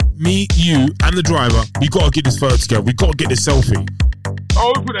me, you, and the driver, we gotta get this photo together. We gotta get this selfie.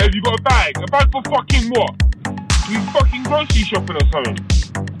 Oh, open it. You got a bag. A bag for fucking what? You fucking grocery shopping or something?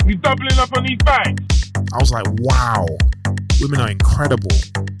 You doubling up on these bags? I was like, wow, women are incredible.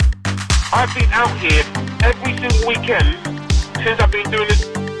 I've been out here every single weekend since I've been doing this,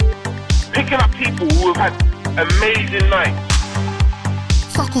 picking up people who have had amazing nights.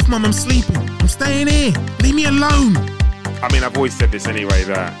 Fuck off, mum, I'm sleeping. I'm staying here. Leave me alone. I mean, I've always said this anyway,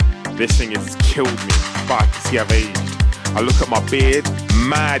 that this thing has killed me, but I can see I've aged. I look at my beard,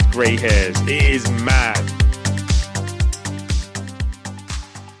 mad grey hairs. It is mad.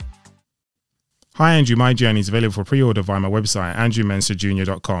 Hi Andrew, my journey is available for pre-order via my website,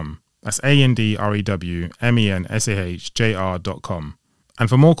 andrewmensahjr.com. That's ANDREWMENSAHJR.com. And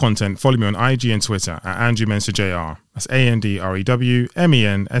for more content, follow me on IG and Twitter at andrewmensahjr. That's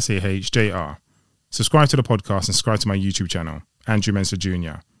ANDREWMENSAHJR. Subscribe to the podcast and subscribe to my YouTube channel, Andrew Mensah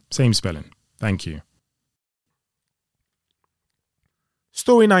Jr. Same spelling. Thank you.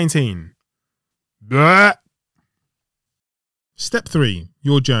 Story 19. Blurgghh. Step 3.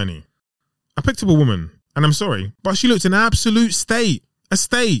 Your journey. I picked up a woman, and I'm sorry, but she looked in an absolute state. A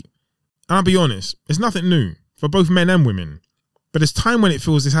state. And I'll be honest, it's nothing new for both men and women. But there's time when it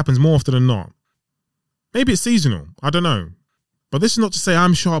feels this happens more often than not. Maybe it's seasonal, I don't know. But this is not to say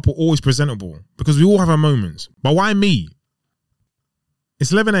I'm sharp or always presentable, because we all have our moments. But why me?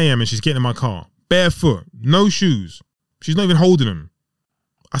 It's 11 a.m. and she's getting in my car, barefoot, no shoes. She's not even holding them.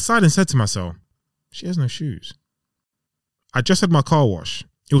 I sighed and said to myself, she has no shoes. I just had my car wash.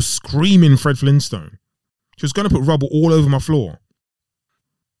 It was screaming Fred Flintstone. She was going to put rubber all over my floor.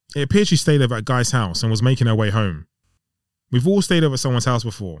 It appeared she stayed over at a guy's house and was making her way home. We've all stayed over at someone's house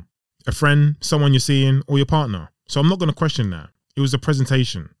before. A friend, someone you're seeing, or your partner. So I'm not going to question that. It was the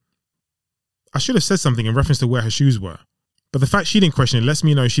presentation. I should have said something in reference to where her shoes were. But the fact she didn't question it lets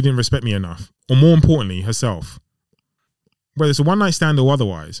me know she didn't respect me enough. Or more importantly, herself. Whether it's a one-night stand or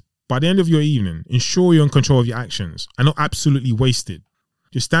otherwise, by the end of your evening, ensure you're in control of your actions and not absolutely wasted.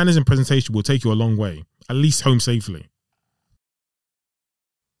 Your standards and presentation will take you a long way, at least home safely.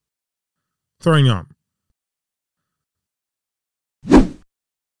 Throwing up.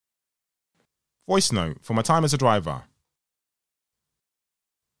 Voice note for my time as a driver.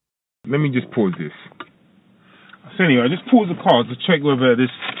 Let me just pause this. So anyway, I just paused the car to check whether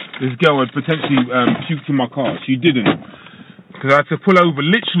this girl had potentially puked in my car. She didn't. Because I had to pull over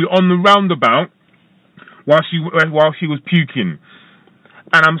literally on the roundabout while she was puking.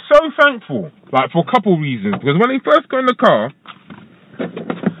 And I'm so thankful, like, for a couple of reasons. Because when I first got in the car,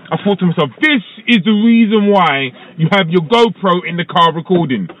 I thought to myself, this is the reason why you have your GoPro in the car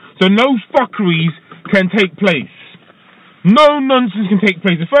recording. So no fuckeries can take place. No nonsense can take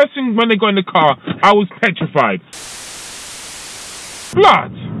place. The first thing when they got in the car, I was petrified.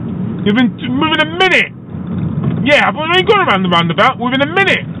 Blood! Within a minute! Yeah, I've only gone around the roundabout within a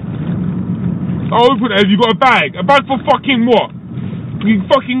minute. Oh, open it. Have you got a bag? A bag for fucking what? You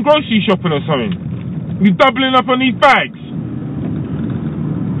fucking grocery shopping or something? You doubling up on these bags?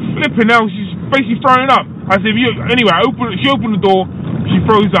 Flipping out, she's basically throwing up. I said, anyway, she opened the door, she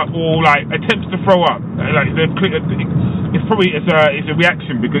throws up or like attempts to throw up. Like it's probably it's a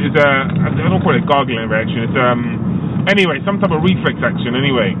reaction because it's I don't call it a gargling reaction. It's anyway some type of reflex action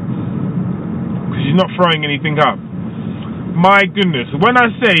anyway. Because she's not throwing anything up. My goodness, when I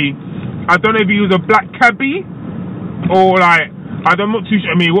say I don't know if he was a black cabbie or like. I'm not too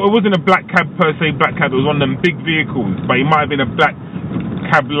sure. I mean, it wasn't a black cab per se, black cab. It was one of them big vehicles, but he might have been a black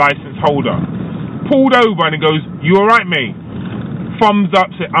cab license holder. Pulled over and he goes, "You alright, mate?" Thumbs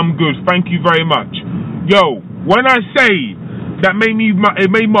up, said, "I'm good, thank you very much." Yo, when I say that it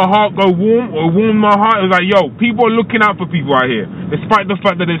made my heart go warm, or warm my heart, it was like, yo, people are looking out for people out here. Despite the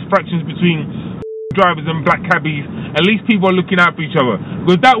fact that there's fractions between drivers and black cabbies, at least people are looking out for each other.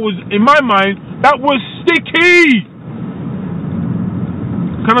 Because that was, in my mind, that was sticky!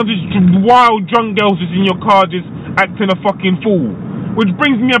 Kind of just wild drunk girls just in your car just acting a fucking fool. Which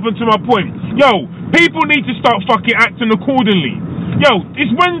brings me up into my point. Yo, people need to start fucking acting accordingly. Yo,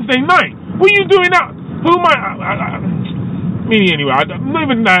 it's Wednesday night. What are you doing out? Who am I? Anyway, you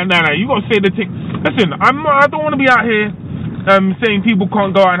gotta say the thing. Listen, I don't want to be out here saying people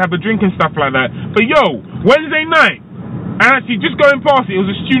can't go out and have a drink and stuff like that. But yo, Wednesday night, and actually just going past it was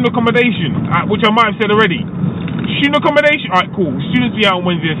a student accommodation, which I might have said already. Student accommodation, alright, cool. Students be out on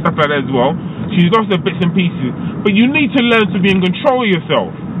Wednesday and stuff like that as well. She's lost her bits and pieces. But you need to learn to be in control of yourself.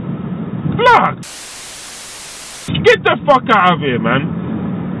 Blood! Get the fuck out of here,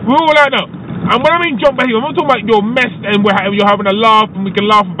 man. We're all like that. And when I mean jump behavior, I'm not talking about you're messed and you're having a laugh and we can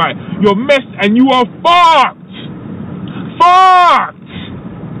laugh about it. You're messed and you are fucked! Fucked!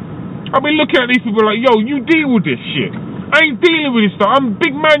 I've been looking at these people like, yo, you deal with this shit. I ain't dealing with this stuff. I'm a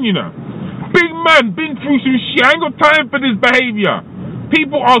big man, you know. Big man, been through some shit. I ain't got time for this behaviour.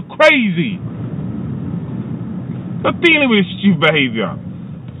 People are crazy. Not dealing with this stupid behaviour.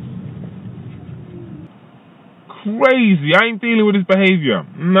 Crazy. I ain't dealing with this behaviour.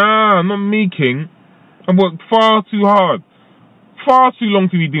 Nah, not me, King. I worked far too hard. Far too long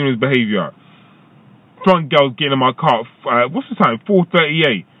to be dealing with this behaviour. Drunk girls getting in my car. What's the time?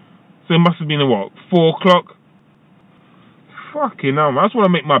 4:38. So it must have been, what, 4 o'clock? Fucking hell, man. I just want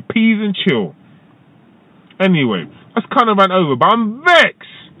to make my peas and chill. Anyway, that's kind of ran over, but I'm vexed.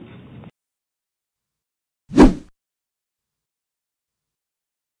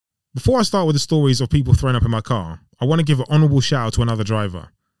 Before I start with the stories of people throwing up in my car, I want to give an honourable shout out to another driver.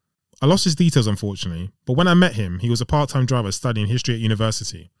 I lost his details, unfortunately, but when I met him, he was a part-time driver studying history at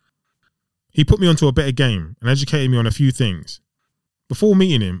university. He put me onto a better game and educated me on a few things. Before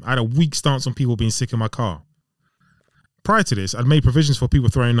meeting him, I had a weak stance on people being sick in my car. Prior to this, I'd made provisions for people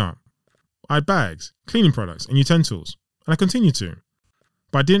throwing up. I had bags, cleaning products and utensils, and I continue to.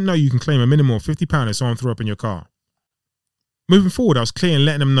 But I didn't know you can claim a minimum of £50 if someone threw up in your car. Moving forward, I was clear in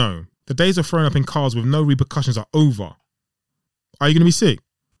letting them know the days of throwing up in cars with no repercussions are over. Are you going to be sick?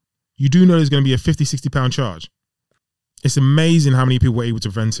 You do know there's going to be a £50, £60 charge. It's amazing how many people were able to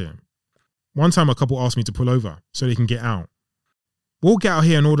prevent it. One time a couple asked me to pull over so they can get out. We'll get out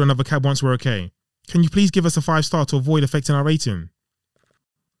here and order another cab once we're okay. Can you please give us a 5-star to avoid affecting our rating?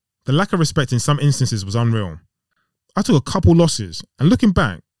 The lack of respect in some instances was unreal. I took a couple losses, and looking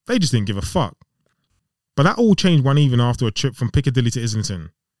back, they just didn't give a fuck. But that all changed one evening after a trip from Piccadilly to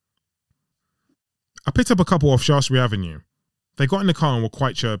Islington. I picked up a couple off Shaftesbury Avenue. They got in the car and were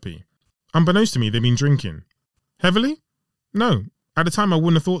quite chirpy. Unbeknownst to me, they'd been drinking. Heavily? No, at the time I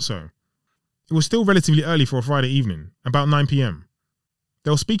wouldn't have thought so. It was still relatively early for a Friday evening, about 9 p.m. They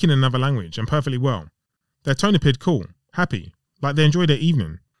were speaking in another language, and perfectly well. Their tone appeared cool, happy, like they enjoyed their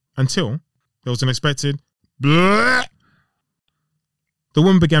evening, until there was an unexpected Blurgghh. The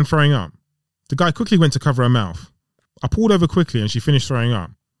woman began throwing up. The guy quickly went to cover her mouth. I pulled over quickly and she finished throwing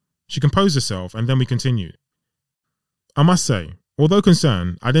up. She composed herself and then we continued. I must say, although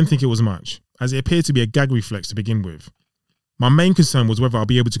concerned, I didn't think it was much, as it appeared to be a gag reflex to begin with. My main concern was whether I'll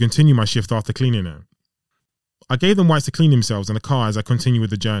be able to continue my shift after cleaning her. I gave them wipes to clean themselves in the car as I continued with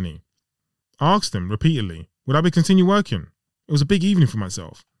the journey. I asked them repeatedly, would I be continue working? It was a big evening for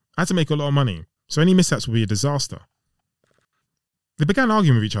myself. I had to make a lot of money, so any mishaps would be a disaster. They began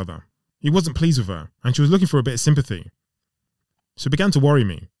arguing with each other. He wasn't pleased with her, and she was looking for a bit of sympathy. So it began to worry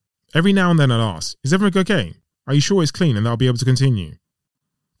me. Every now and then I'd ask, is everything okay? Are you sure it's clean and that I'll be able to continue?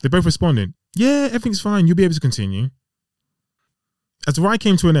 They both responded, yeah, everything's fine, you'll be able to continue. As the ride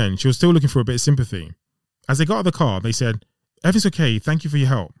came to an end, she was still looking for a bit of sympathy. As they got out of the car, they said, everything's okay, thank you for your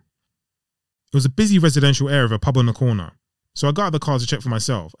help. It was a busy residential area of a pub on the corner, so I got out of the car to check for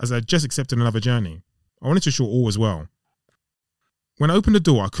myself as I had just accepted another journey. I wanted to ensure all was well. When I opened the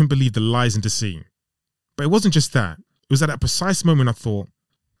door, I couldn't believe the lies and deceit. But it wasn't just that. It was at that precise moment I thought,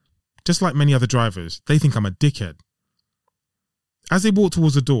 just like many other drivers, they think I'm a dickhead. As they walked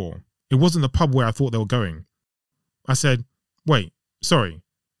towards the door, it wasn't the pub where I thought they were going. I said, wait, sorry,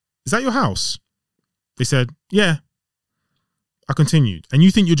 is that your house? They said, yeah. I continued, and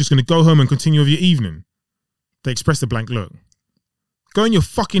you think you're just going to go home and continue with your evening? They expressed a blank look. Go in your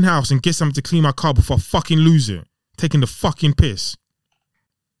fucking house and get something to clean my car before I fucking lose it. Taking the fucking piss.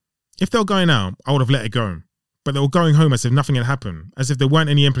 If they were going out, I would have let it go. But they were going home as if nothing had happened, as if there weren't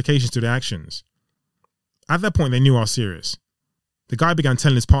any implications to their actions. At that point, they knew I was serious. The guy began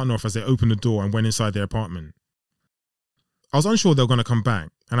telling his partner off as they opened the door and went inside their apartment. I was unsure they were going to come back,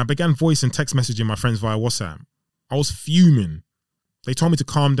 and I began voice and text messaging my friends via WhatsApp. I was fuming. They told me to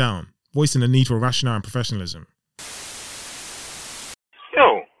calm down, voicing the need for rationale and professionalism.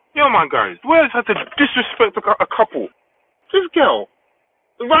 Yo, my guys, where's had to disrespect a couple? This girl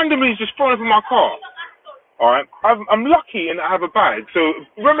randomly just thrown up in my car. Alright, I'm lucky in that I have a bag, so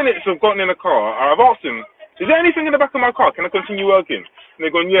remnants have gotten in the car. I've asked them, is there anything in the back of my car? Can I continue working? And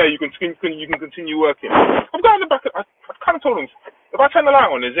they're going, yeah, you can continue working. I've got in the back I kind of told them, if I turn the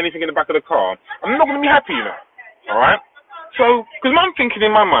light on, there's anything in the back of the car, I'm not going to be happy, you know. Alright? So, because I'm thinking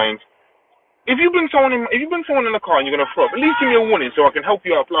in my mind, if you bring someone in the car and you're going to throw up, at least give me a warning so I can help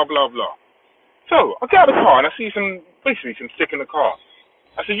you out, blah, blah, blah. So, I get out of the car and I see some stick in the car.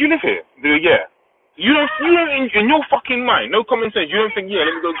 I said, you live here? They go, yeah. You don't, in your fucking mind, no common sense, you don't think, yeah,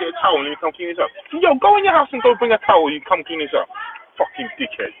 let me go get a towel and let me come clean this up. Yo, go in your house and go bring a towel, you come clean this up. Fucking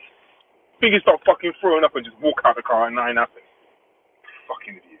dickhead. Figures start fucking throwing up and just walk out the car and nothing happens.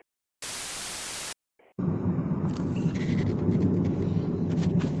 Fucking idiot.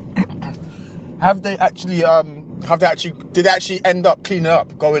 Have they actually did they actually end up cleaning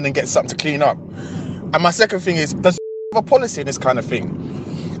up, go in and get something to clean up? And my second thing is, does have a policy in this kind of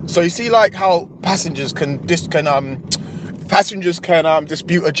thing? So you see, like how passengers can dispute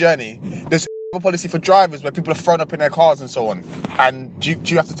a journey. There's a policy for drivers where people are thrown up in their cars and so on. And do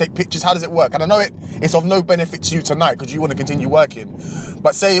you have to take pictures? How does it work? And I know it's of no benefit to you tonight because you want to continue working.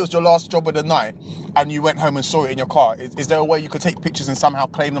 But say it was your last job of the night and you went home and saw it in your car. Is there a way you could take pictures and somehow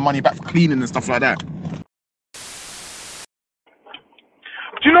claim the money back for cleaning and stuff like that?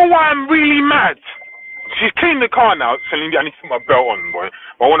 Do you know why I'm really mad? She's cleaned the car now, telling me I need to put my belt on, boy.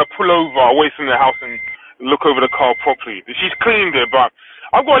 But I want to pull over away from the house and look over the car properly. She's cleaned it, but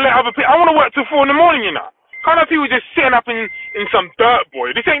I've got to let other people. I want to work till 4 in the morning, you know. Can't have people just sitting up in some dirt,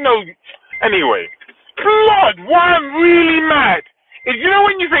 boy. This ain't no. Anyway, Lord, why I'm really mad is, you know,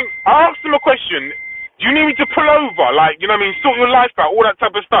 when you think, I asked them a question, do you need me to pull over? Like, you know what I mean, sort your life out, all that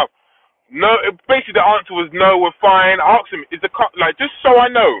type of stuff. No, basically the answer was no, we're fine. I asked him, is the car, like, just so I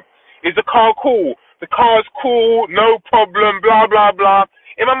know, is the car cool? The car's cool, no problem, blah, blah, blah.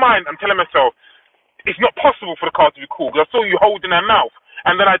 In my mind, I'm telling myself, it's not possible for the car to be cool because I saw you holding her mouth.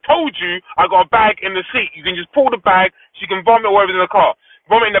 And then I told you I got a bag in the seat. You can just pull the bag, she can vomit whatever's in the car.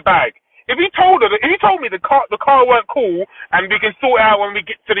 Vomit in the bag. If he told me the car weren't cool and we can sort it out when we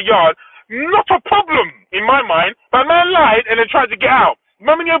get to the yard, not a problem in my mind. But man lied and then tried to get out. The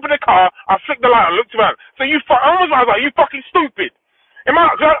moment you opened the car, I flicked the light and looked around. So I was like, you fucking stupid.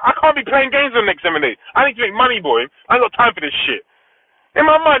 I can't be playing games for the next 7 days. I need to make money, boy. I ain't got time for this shit. In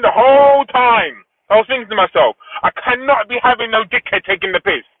my mind, the whole time, I was thinking to myself, I cannot be having no dickhead taking the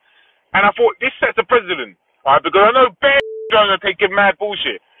piss. And I thought, this sets a precedent, alright? Because I know bare are going to take mad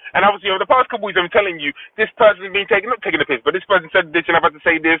bullshit. And obviously, over the past couple weeks, I'm telling you, this person's been not taking the piss, but this person said this and I've had to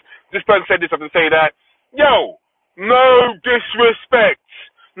say this. This person said this, I have to say that. Yo, no disrespect.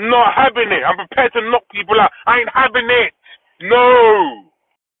 Not having it. I'm prepared to knock people out. I ain't having it. No.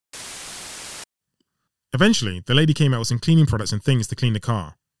 Eventually, the lady came out with some cleaning products and things to clean the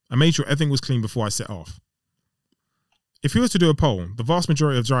car. I made sure everything was clean before I set off. If we were to do a poll, the vast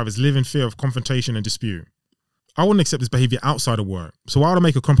majority of drivers live in fear of confrontation and dispute. I wouldn't accept this behaviour outside of work, so I would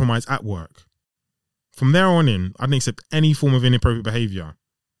make a compromise at work. From there on in, I didn't accept any form of inappropriate behaviour.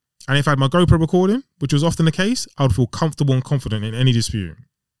 And if I had my GoPro recording, which was often the case, I would feel comfortable and confident in any dispute.